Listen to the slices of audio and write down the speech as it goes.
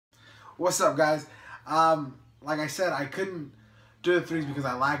What's up, guys? Like I said, I couldn't do the threes because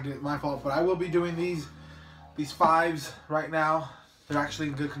I lagged it. My fault. But I will be doing these fives right now. They're actually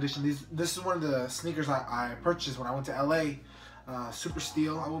in good condition. This is one of the sneakers I purchased when I went to LA. Super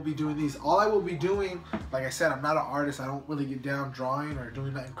Steel. I will be doing these. All I will be doing, like I said, I'm not an artist. I don't really get down drawing or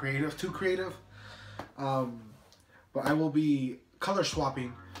doing nothing too creative. But I will be color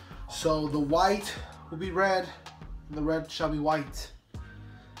swapping. So the white will be red, and the red shall be white.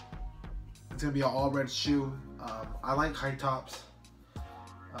 It's gonna be an all red shoe. I like high tops,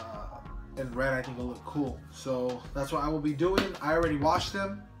 and red I think will look cool. So that's what I will be doing. I already washed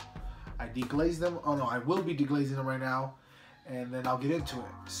them. I deglazed them. Oh no, I will be deglazing them right now, and then I'll get into it.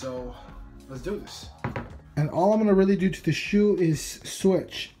 So let's do this. And all I'm gonna really do to the shoe is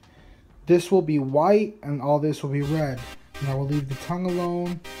switch. This will be white, and all this will be red. And I will leave the tongue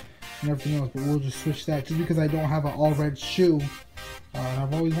alone and everything else, but we'll just switch that just because I don't have an all red shoe.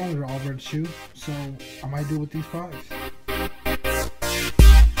 I've always wanted an all red shoe, so I might do it with these fives.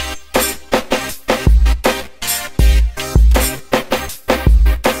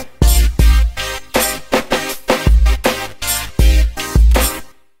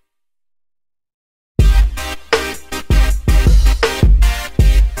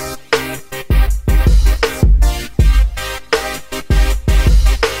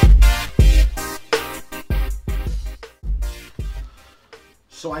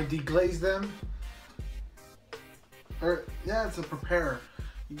 So I deglaze them. Yeah, it's a prepare.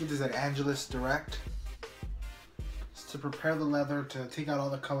 You get this at Angelus Direct. It's to prepare the leather to take out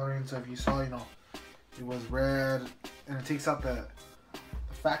all the coloring. So if you saw, it was red, and it takes out the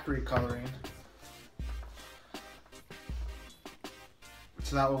factory coloring.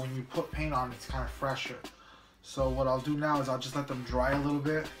 So that way when you put paint on, it's kind of fresher. So what I'll do now is I'll just let them dry a little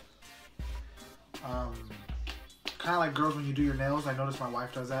bit. Kind of like girls when you do your nails. I noticed my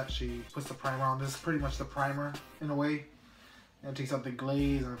wife does that. She puts the primer on. This is pretty much the primer in a way. And it takes out the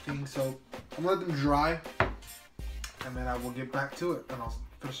glaze and things. So I'm going to let them dry. And then I will get back to it and I'll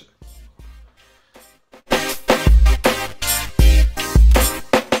finish it.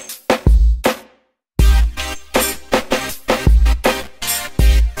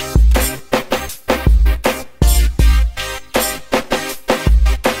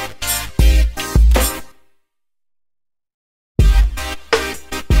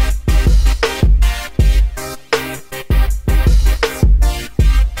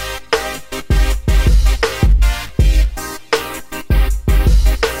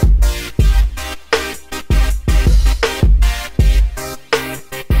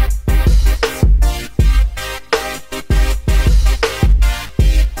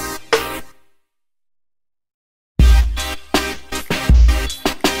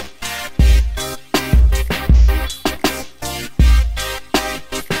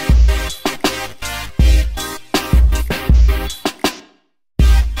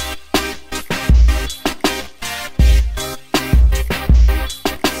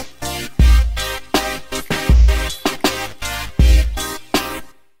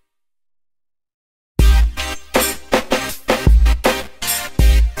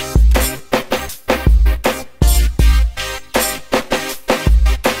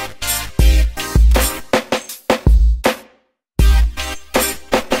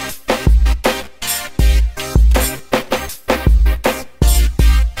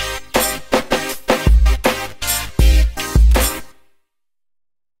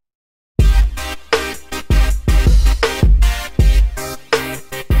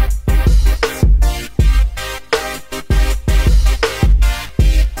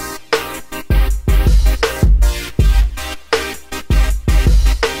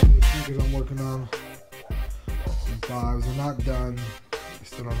 Fives are not done. I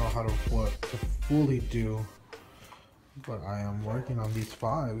still don't know what to fully do, but I am working on these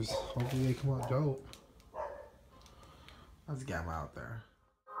fives. Hopefully they come out dope. Let's get them out there.